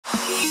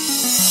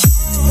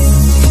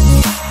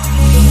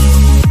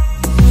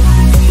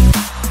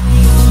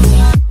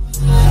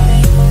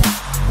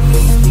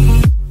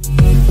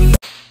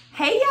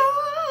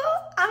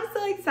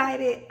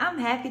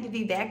happy to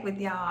be back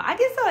with y'all. I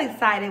get so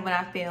excited when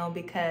I film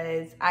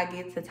because I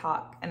get to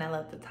talk and I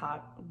love to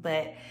talk.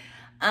 But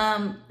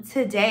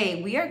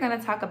today we are going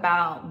to talk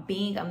about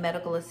being a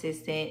medical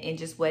assistant and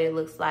just what it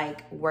looks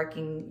like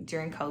working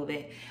during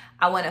COVID.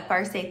 I want to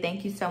first say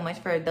thank you so much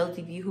for those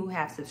of you who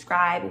have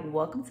subscribed.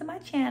 Welcome to my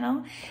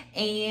channel.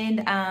 And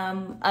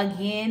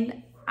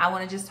again, I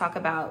want to just talk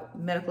about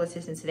medical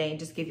assistants today and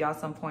just give y'all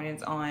some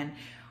pointers on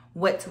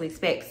what to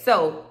expect.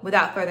 So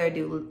without further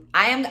ado,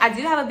 I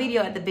do have a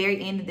video at the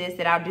very end of this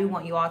that I do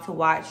want you all to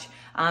watch.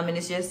 And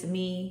it's just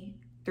me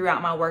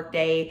throughout my work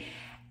day.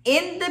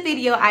 In the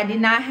video, I did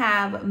not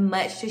have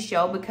much to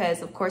show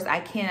because, of course, I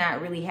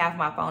cannot really have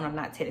my phone. I'm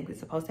not technically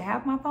supposed to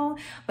have my phone,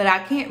 but I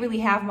can't really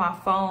have my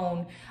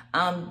phone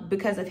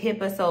because of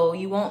HIPAA. So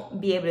you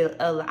won't be able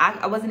to,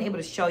 I wasn't able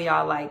to show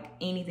y'all like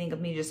anything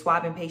of me just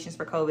swabbing patients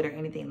for COVID or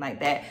anything like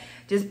that.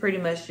 Just pretty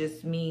much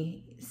just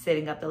me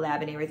setting up the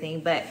lab and everything.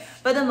 But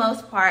for the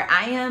most part,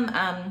 I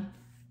am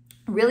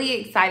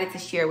really excited to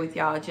share with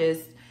y'all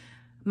just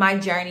my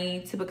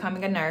journey to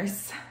becoming a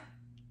nurse.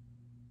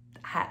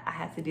 I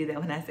have to do that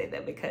when I say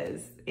that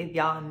because if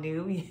y'all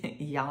knew,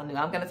 y'all knew.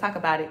 I'm going to talk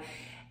about it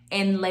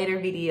in later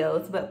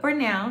videos. But for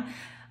now,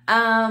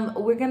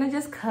 we're going to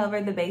just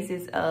cover the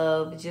basis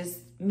of just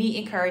me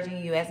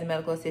encouraging you as a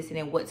medical assistant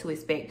and what to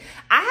expect.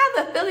 I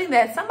have a feeling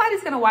that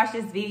somebody's going to watch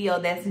this video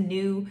that's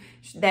new,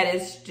 that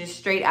is just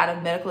straight out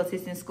of medical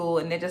assistant school.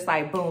 And they're just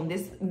like, boom,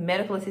 this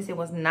medical assistant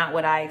was not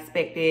what I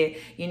expected.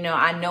 You know,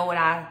 I know what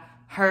I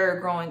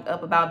heard growing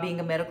up about being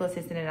a medical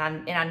assistant,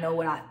 and I know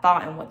what I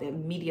thought and what the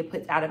media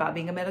puts out about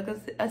being a medical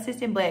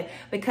assistant, but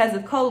because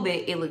of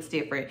COVID, it looks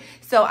different.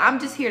 So I'm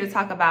just here to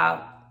talk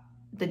about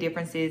the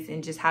differences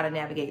and just how to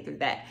navigate through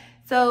that.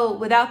 So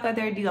without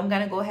further ado, I'm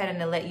gonna go ahead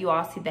and let you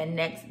all see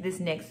this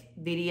next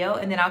video,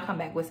 and then I'll come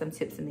back with some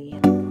tips in the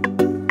end.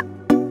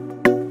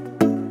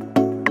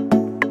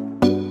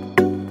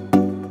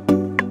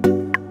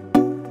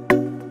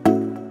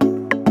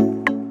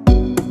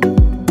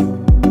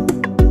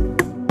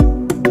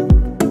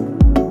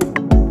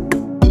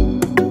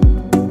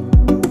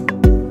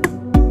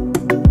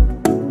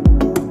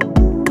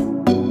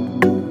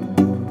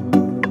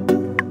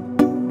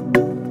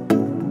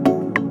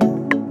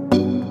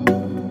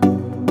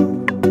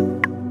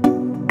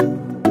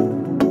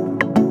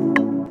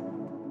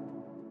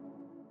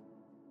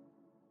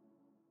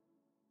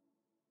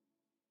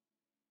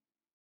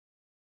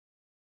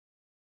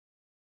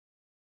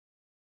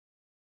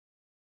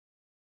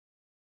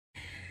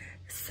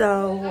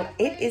 So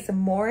it is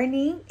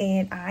morning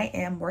and I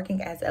am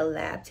working as a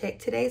lab tech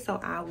today. So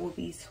I will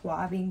be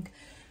swabbing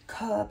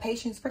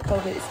patients for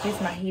COVID. Excuse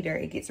my heater,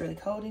 it gets really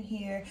cold in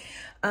here.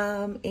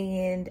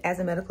 And as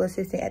a medical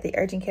assistant at the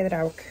urgent care that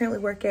I currently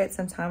work at,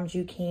 sometimes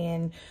you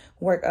can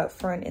work up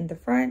front in the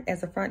front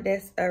as a front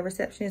desk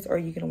receptionist, or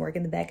you can work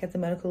in the back as a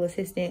medical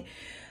assistant,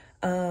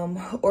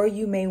 or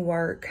you may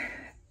work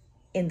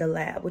in the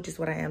lab, which is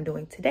what I am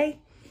doing today.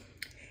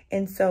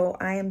 And so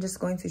I am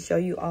just going to show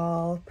you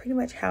all pretty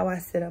much how I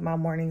set up my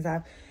mornings.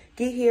 I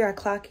get here, I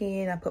clock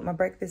in, I put my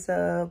breakfast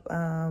up.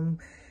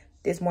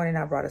 This morning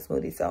I brought a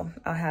smoothie, so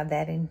I'll have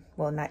that in,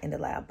 well, not in the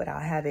lab, but I'll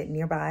have it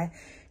nearby.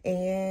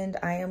 And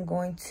I am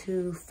going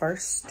to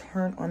first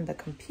turn on the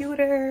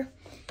computer.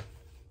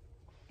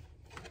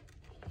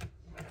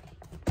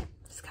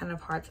 It's kind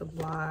of hard to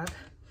vlog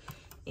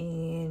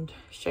and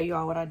show you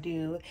all what I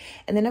do,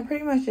 and then I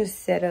pretty much just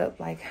set up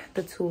like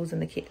the tools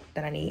and the kit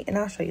that I need, and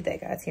I'll show you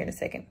that, guys, here in a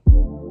second.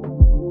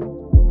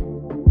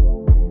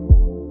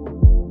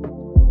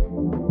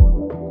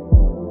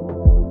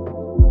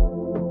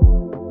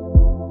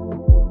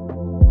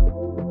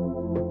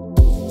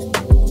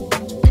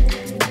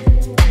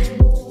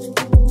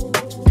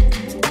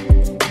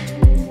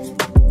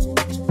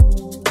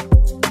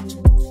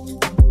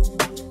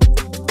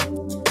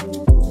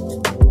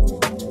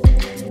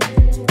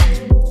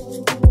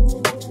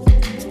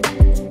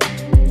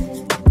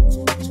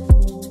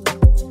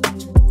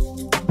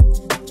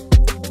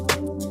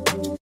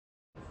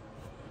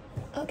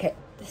 Okay,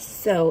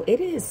 so it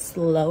is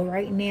slow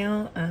right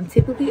now.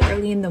 Typically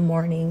early in the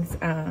mornings,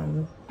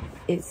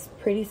 it's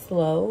pretty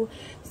slow.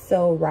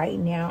 So right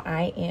now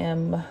I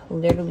am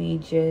literally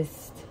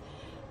just,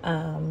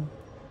 I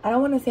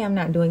don't want to say I'm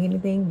not doing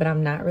anything, but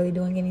I'm not really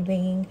doing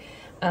anything.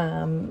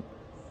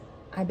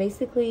 I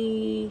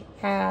basically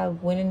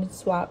went and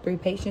swabbed 3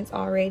 patients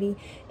already,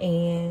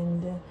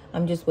 and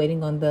I'm just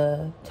waiting on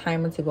the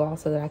timer to go off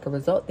so that I can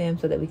result them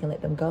so that we can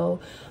let them go.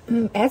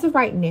 As of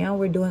right now,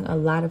 we're doing a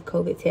lot of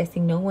COVID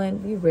testing.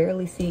 We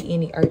rarely see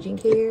any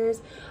urgent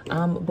cares.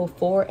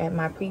 Before, at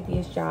my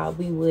previous job,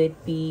 we would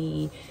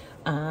be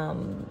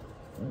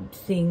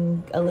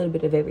seeing a little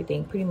bit of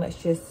everything, pretty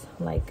much just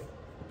like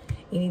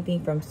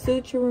anything from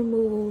suture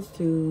removals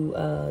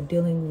to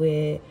dealing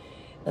with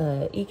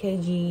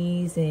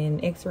EKGs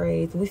and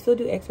x-rays. We still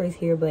do x-rays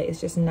here, but it's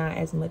just not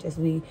as much as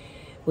we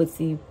would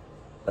see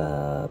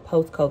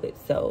post-COVID.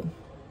 So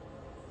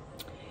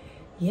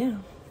yeah,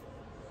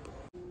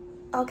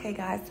 Okay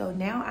guys, so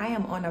now I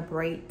am on a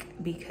break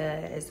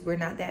because we're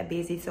not that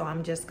busy, so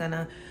I'm just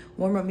gonna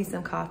warm up me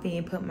some coffee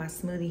and put my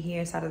smoothie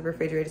here inside of the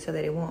refrigerator so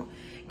that it won't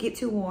get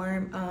too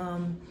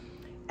warm.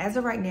 As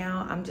of right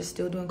now, I'm just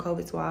still doing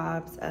COVID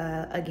swabs.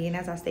 Again,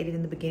 as I stated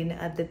in the beginning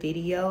of the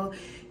video,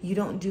 you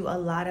don't do a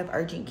lot of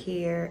urgent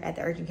care at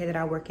the urgent care that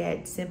I work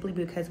at simply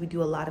because we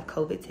do a lot of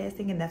COVID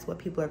testing, and that's what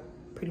people are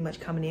pretty much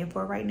coming in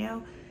for right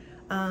now.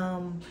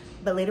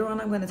 But later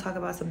on, I'm going to talk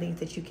about some things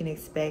that you can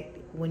expect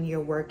when you're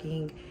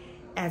working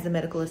as a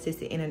medical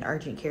assistant in an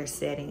urgent care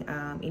setting.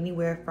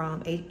 Anywhere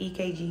from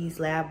EKGs,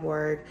 lab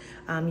work.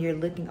 You're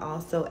looking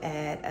also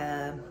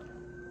at,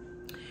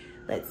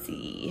 let's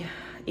see,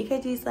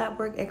 EKGs, lab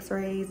work,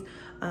 x-rays,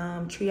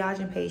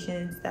 triaging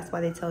patients. That's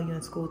why they tell you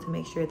in school to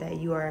make sure that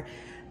you are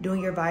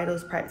doing your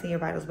vitals, practicing your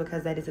vitals,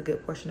 because that is a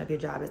good portion of your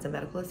job as a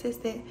medical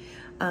assistant.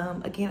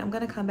 Again, I'm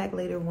going to come back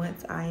later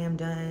once I am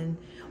done.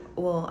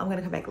 Well, I'm going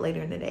to come back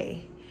later in the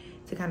day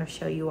to kind of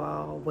show you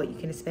all what you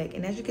can expect.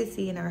 And as you can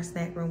see in our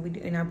snack room,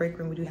 in our break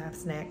room, we do have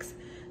snacks.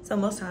 So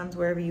most times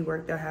wherever you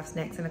work, they'll have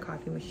snacks in a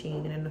coffee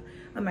machine and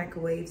a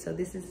microwave. So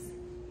this is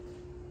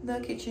the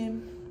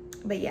kitchen.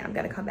 But yeah, I'm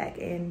going to come back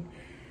and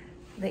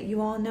let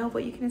you all know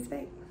what you can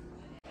expect.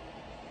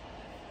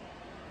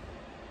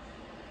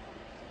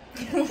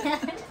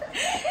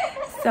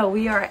 So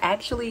we are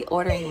actually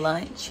ordering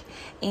lunch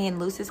and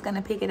Lucy's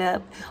gonna pick it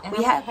up. And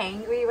I'm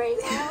hangry right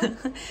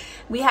now.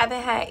 We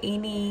haven't had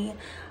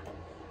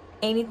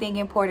anything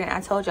important. I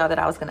told y'all that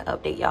I was gonna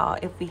update y'all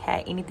if we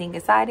had anything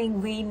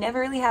exciting. We never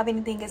really have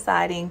anything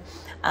exciting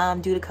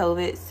due to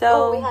COVID.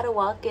 So we had to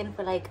walk in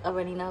for like a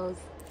runny nose.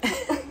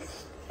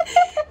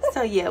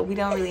 So yeah, we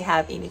don't really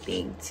have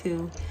anything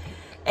too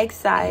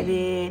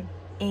excited,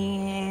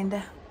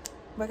 and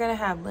we're gonna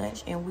have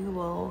lunch and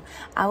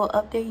I will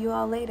update you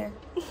all later.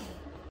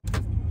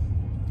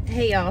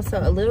 Hey y'all, so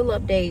a little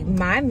update.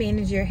 My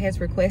manager has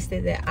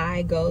requested that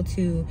I go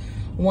to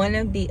one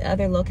of the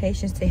other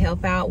locations to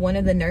help out. One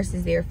of the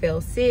nurses there fell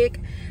sick,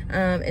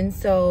 and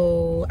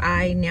so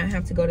I now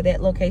have to go to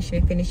that location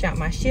and finish out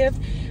my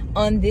shift.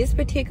 At this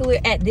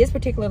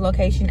particular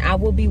location, I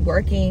will be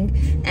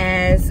working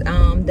as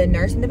the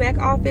nurse in the back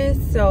office.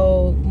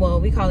 So, well,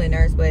 we call it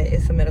nurse, but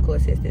it's a medical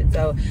assistant.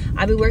 So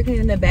I'll be working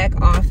in the back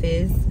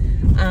office,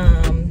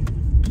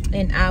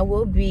 and I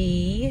will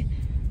be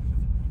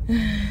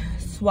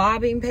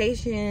swabbing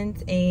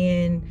patients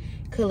and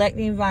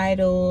collecting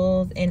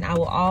vitals, and I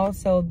will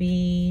also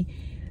be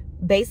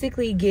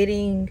basically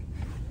getting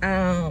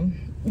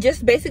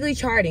just basically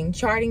charting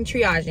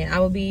triaging. I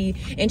will be,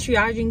 and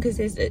triaging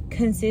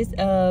consists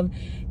of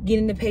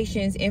getting the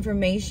patient's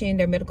information,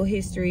 their medical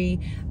history,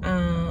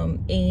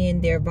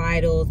 and their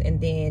vitals, and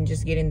then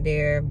just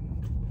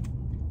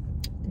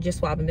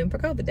swabbing them for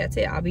COVID. That's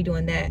it. I'll be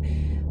doing that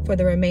for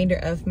the remainder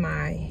of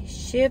my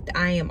shift.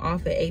 I am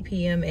off at 8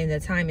 p.m. and the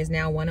time is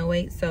now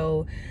 1:08.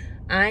 So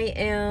I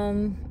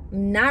am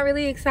not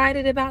really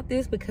excited about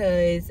this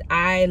because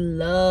I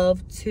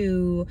love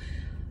to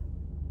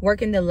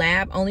work in the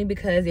lab only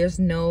because there's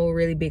no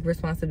really big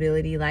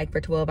responsibility. Like for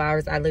 12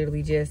 hours, I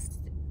literally just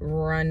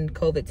run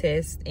COVID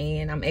tests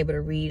and I'm able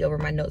to read over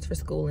my notes for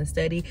school and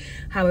study.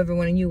 However,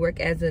 when you work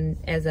as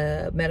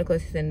a medical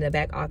assistant in the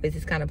back office,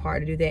 it's kind of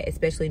hard to do that,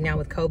 especially now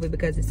with COVID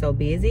because it's so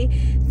busy.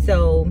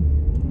 So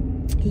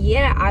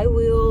yeah, I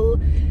will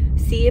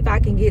see if I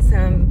can get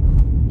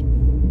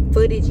some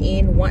footage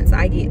in once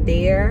I get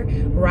there.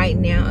 Right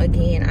now,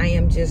 again, I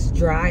am just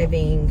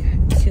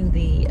driving to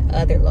the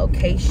other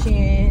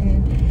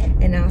location,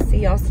 and I'll see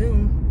y'all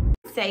soon.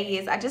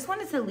 I just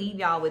wanted to leave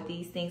y'all with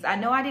these things. I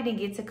know I didn't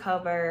get to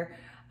cover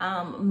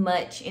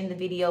much in the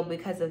video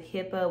because of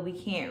HIPAA. We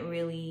can't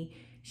really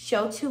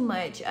show too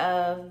much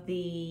of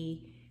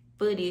the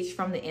footage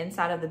from the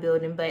inside of the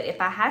building, but if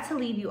I had to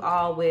leave you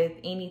all with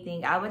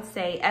anything, I would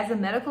say as a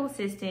medical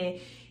assistant,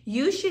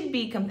 you should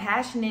be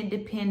compassionate,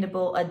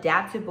 dependable,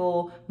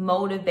 adaptable,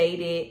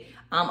 motivated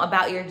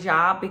about your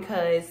job,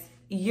 because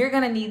you're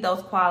gonna need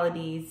those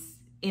qualities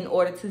in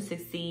order to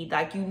succeed.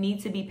 Like, you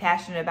need to be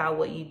passionate about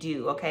what you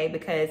do, okay?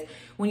 Because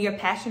when you're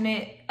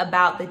passionate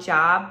about the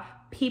job,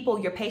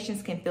 your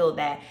patients can feel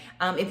that.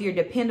 If you're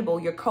dependable,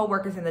 your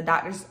coworkers and the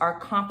doctors are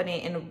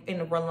confident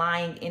in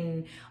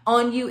relying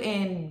on you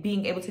and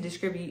being able to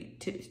distribute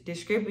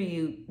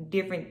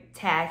different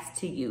tasks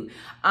to you.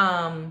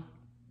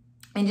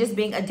 And just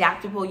being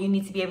adaptable, you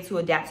need to be able to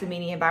adapt to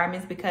many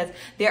environments because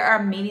there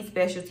are many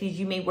specialties.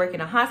 You may work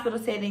in a hospital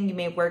setting, you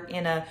may work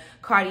in a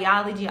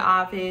cardiology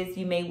office,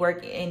 you may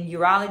work in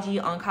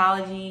urology,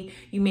 oncology,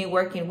 you may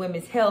work in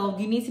women's health.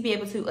 You need to be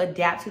able to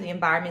adapt to the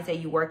environments that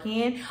you work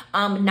in,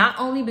 not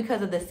only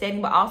because of the setting,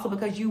 but also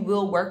because you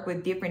will work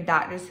with different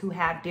doctors who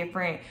have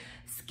different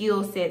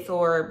skill sets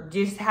or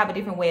just have a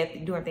different way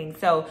of doing things.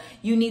 So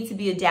you need to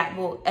be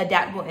adaptable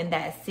in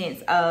that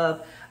sense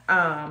of,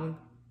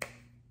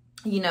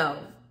 you know,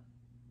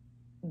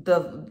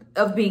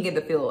 of being in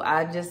the field.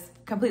 I just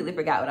completely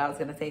forgot what I was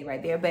going to say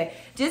right there, but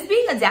just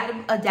being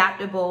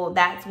adaptable,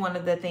 that's one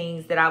of the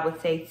things that I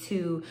would say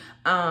too.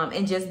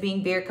 And just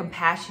being very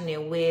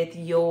compassionate with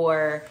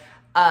your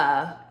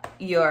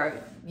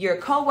your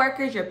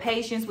coworkers, your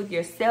patients, with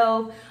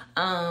yourself.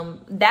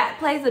 That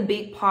plays a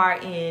big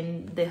part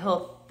in the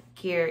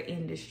healthcare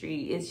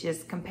industry. It's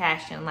just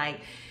compassion,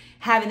 like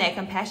having that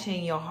compassion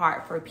in your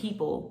heart for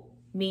people,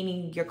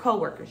 meaning your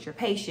coworkers, your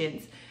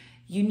patients.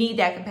 You need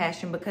that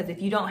compassion, because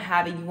if you don't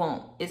have it, you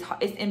won't. It's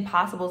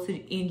impossible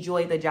to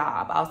enjoy the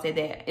job. I'll say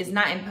that. It's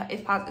not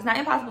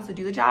impossible to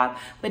do the job,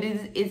 but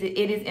it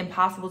is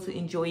impossible to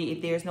enjoy it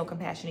if there's no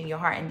compassion in your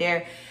heart. And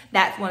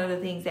that's one of the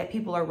things that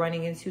people are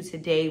running into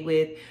today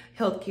with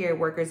healthcare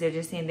workers. They're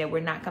just saying that we're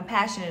not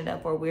compassionate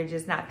enough, or we're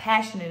just not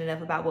passionate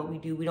enough about what we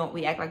do.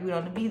 We act like we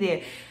don't want to be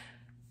there.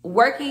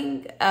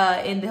 Working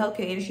in the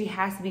healthcare industry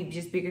has to be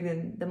just bigger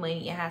than the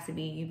money. It has to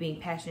be you being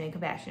passionate and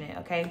compassionate,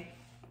 okay?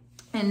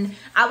 And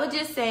I would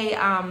just say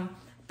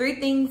three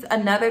things,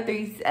 another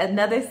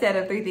set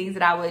of three things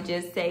that I would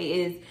just say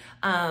is,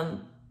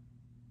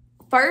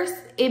 first,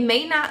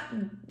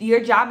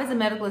 your job as a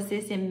medical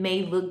assistant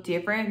may look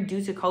different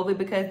due to COVID,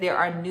 because there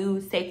are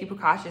new safety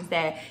precautions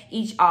that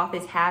each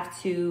office have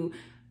to,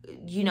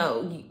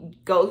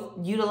 go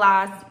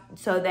utilize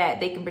so that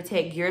they can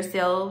protect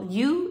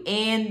you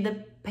and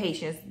the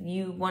patients.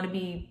 You want to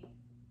be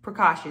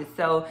precautious.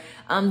 So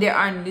there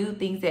are new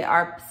things that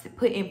are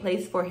put in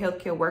place for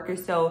healthcare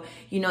workers. So,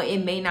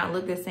 it may not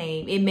look the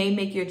same. It may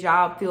make your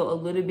job feel a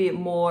little bit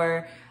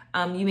more,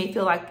 you may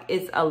feel like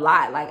it's a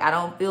lot. Like, I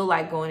don't feel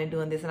like going and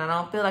doing this, and I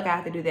don't feel like I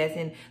have to do this.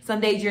 And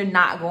some days you're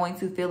not going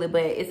to feel it,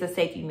 but it's a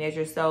safety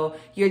measure. So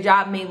your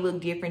job may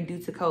look different due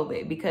to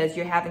COVID, because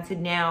you're having to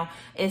now,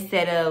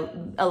 instead of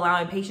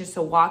allowing patients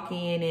to walk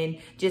in and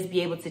just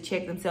be able to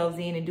check themselves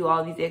in and do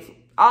all of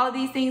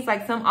these things,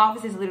 like some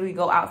offices literally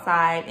go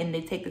outside and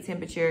they take the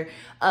temperature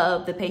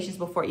of the patients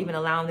before even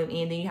allowing them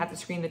in. Then you have to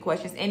screen the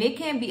questions, and it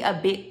can be a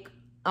bit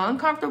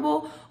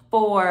uncomfortable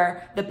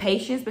for the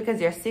patients because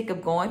they're sick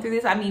of going through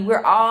this. I mean,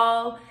 we're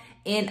all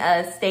in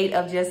a state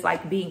of just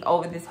like being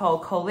over this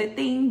whole COVID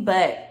thing,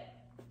 but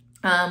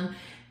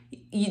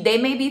they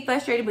may be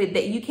frustrated, but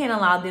that you can't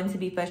allow them to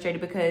be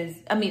frustrated, because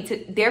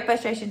their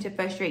frustration to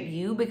frustrate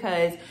you,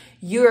 because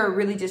you're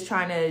really just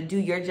trying to do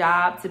your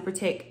job to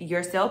protect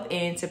yourself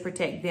and to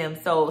protect them.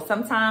 So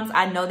sometimes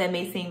I know that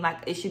may seem like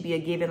it should be a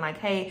given, like,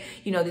 hey,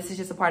 this is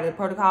just a part of the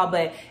protocol,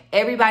 but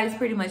everybody's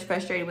pretty much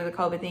frustrated with the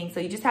COVID thing. So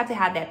you just have to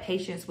have that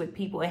patience with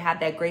people and have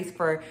that grace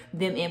for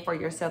them and for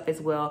yourself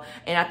as well.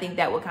 And I think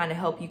that will kind of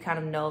help you kind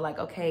of know, like,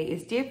 okay,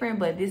 it's different,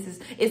 but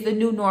it's the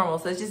new normal.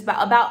 So it's just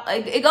about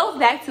it goes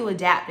back to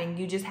adapting.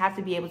 You just have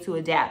to be able to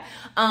adapt.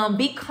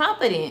 Be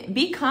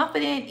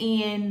confident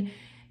in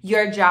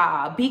your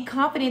job. Be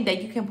confident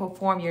that you can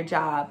perform your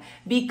job.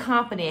 Be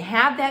confident.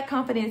 Have that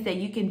confidence that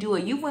you can do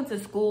it. You went to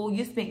school,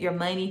 you spent your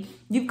money,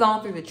 you've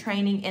gone through the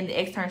training and the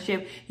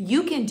externship.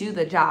 You can do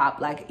the job.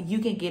 Like, you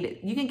can get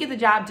it. You can get the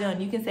job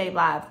done. You can save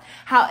lives.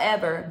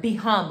 However, be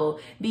humble.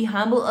 Be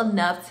humble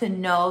enough to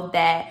know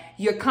that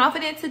you're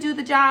confident to do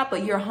the job,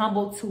 but you're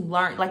humble to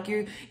learn. Like,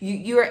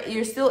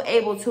 you're still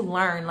able to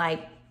learn.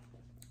 Like,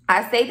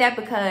 I say that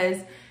because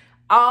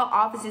all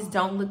offices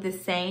don't look the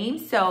same.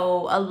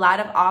 So a lot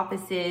of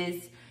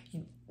offices,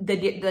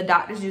 the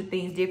doctors do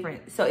things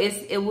different. So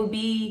it will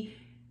be,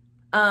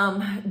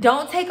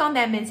 don't take on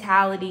that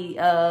mentality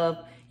of,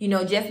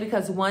 just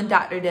because one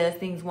doctor does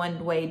things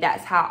one way,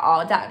 that's how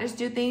all doctors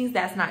do things.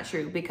 That's not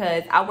true,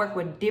 because I work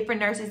with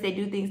different nurses. They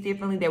do things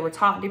differently. They were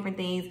taught different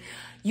things.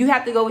 You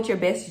have to go with your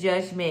best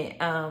judgment.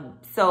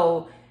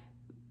 So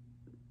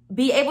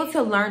be able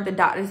to learn the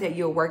doctors that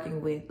you're working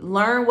with.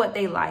 Learn what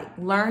they like.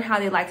 Learn how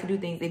they like to do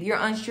things. If you're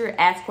unsure,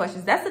 ask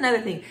questions. That's another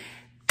thing.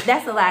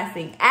 That's the last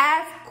thing.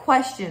 Ask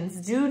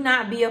questions. Do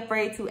not be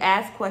afraid to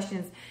ask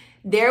questions.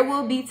 There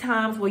will be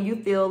times where you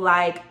feel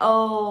like,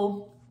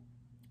 oh,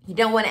 you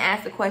don't want to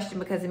ask the question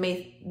because it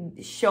may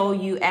show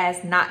you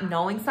as not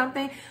knowing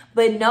something.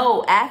 But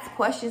no, ask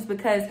questions,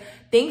 because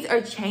things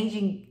are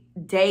changing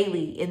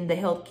daily in the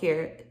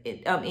healthcare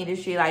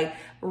industry. Like,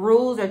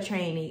 rules are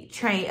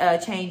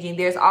changing.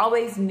 There's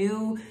always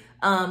new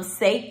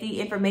safety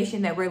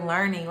information that we're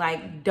learning.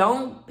 Like,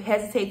 don't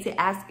hesitate to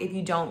ask if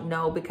you don't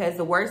know, because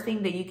the worst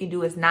thing that you can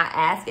do is not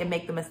ask and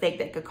make the mistake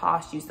that could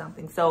cost you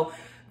something. So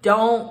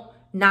don't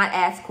not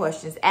ask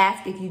questions.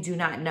 Ask if you do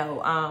not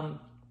know.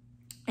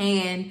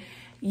 And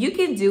you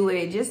can do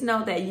it. Just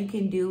know that you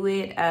can do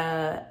it.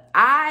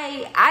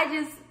 I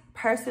just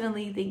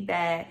personally think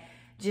that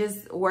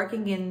just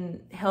working in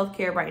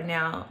healthcare right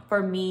now,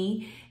 for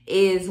me,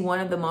 is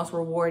one of the most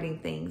rewarding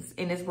things.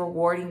 And it's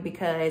rewarding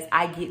because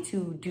I get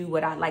to do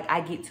what I like.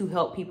 I get to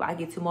help people. I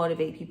get to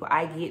motivate people.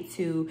 I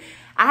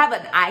have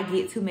an I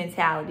get to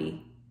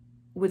mentality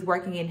with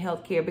working in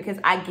healthcare, because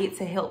I get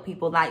to help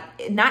people. Like,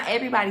 not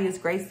everybody is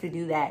graced to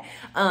do that.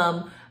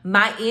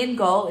 My end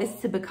goal is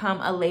to become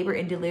a labor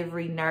and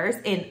delivery nurse,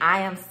 and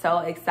I am so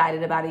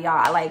excited about it,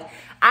 y'all. Like,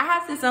 I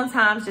have to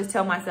sometimes just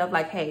tell myself,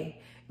 like, hey,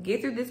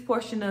 get through this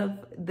portion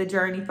of the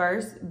journey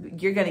first.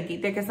 You're going to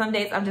get there. Because some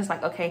days I'm just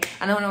like, okay,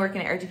 I don't want to work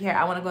in urgent care.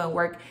 I want to go and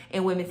work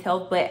in women's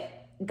health.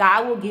 But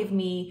God will give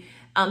me,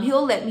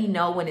 he'll let me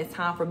know when it's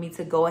time for me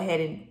to go ahead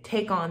and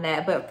take on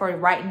that. But for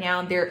right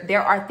now,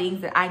 there are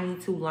things that I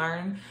need to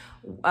learn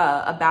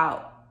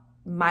about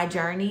my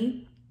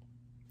journey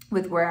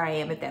with where I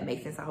am, if that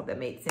makes sense. I hope that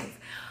makes sense.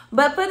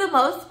 But for the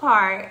most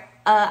part,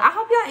 I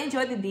hope y'all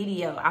enjoyed the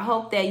video. I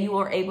hope that you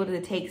were able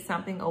to take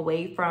something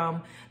away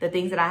from the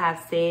things that I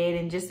have said.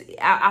 And just,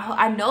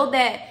 I know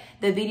that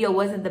the video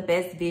wasn't the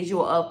best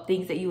visual of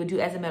things that you would do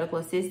as a medical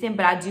assistant,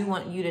 but I do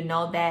want you to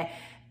know that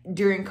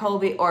during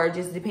COVID, or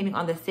just depending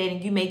on the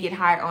setting, you may get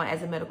hired on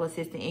as a medical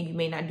assistant and you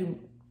may not do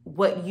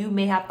what you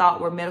may have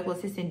thought were medical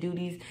assistant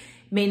duties.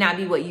 May not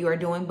be what you are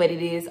doing, but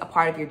it is a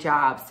part of your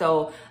job.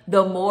 So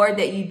the more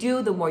that you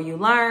do, the more you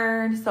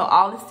learn. So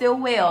all is still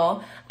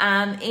well.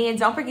 And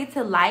don't forget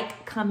to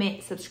like,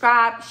 comment,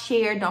 subscribe,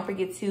 share. Don't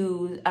forget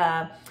to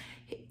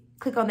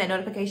click on that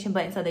notification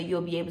button so that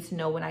you'll be able to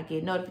know when I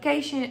get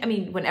notification.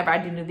 Whenever I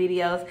do new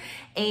videos.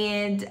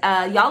 And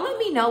y'all let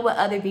me know what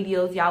other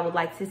videos y'all would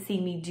like to see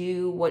me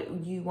do,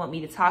 what you want me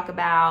to talk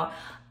about.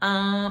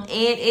 And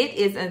it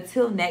is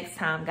until next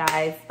time,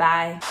 guys.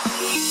 Bye.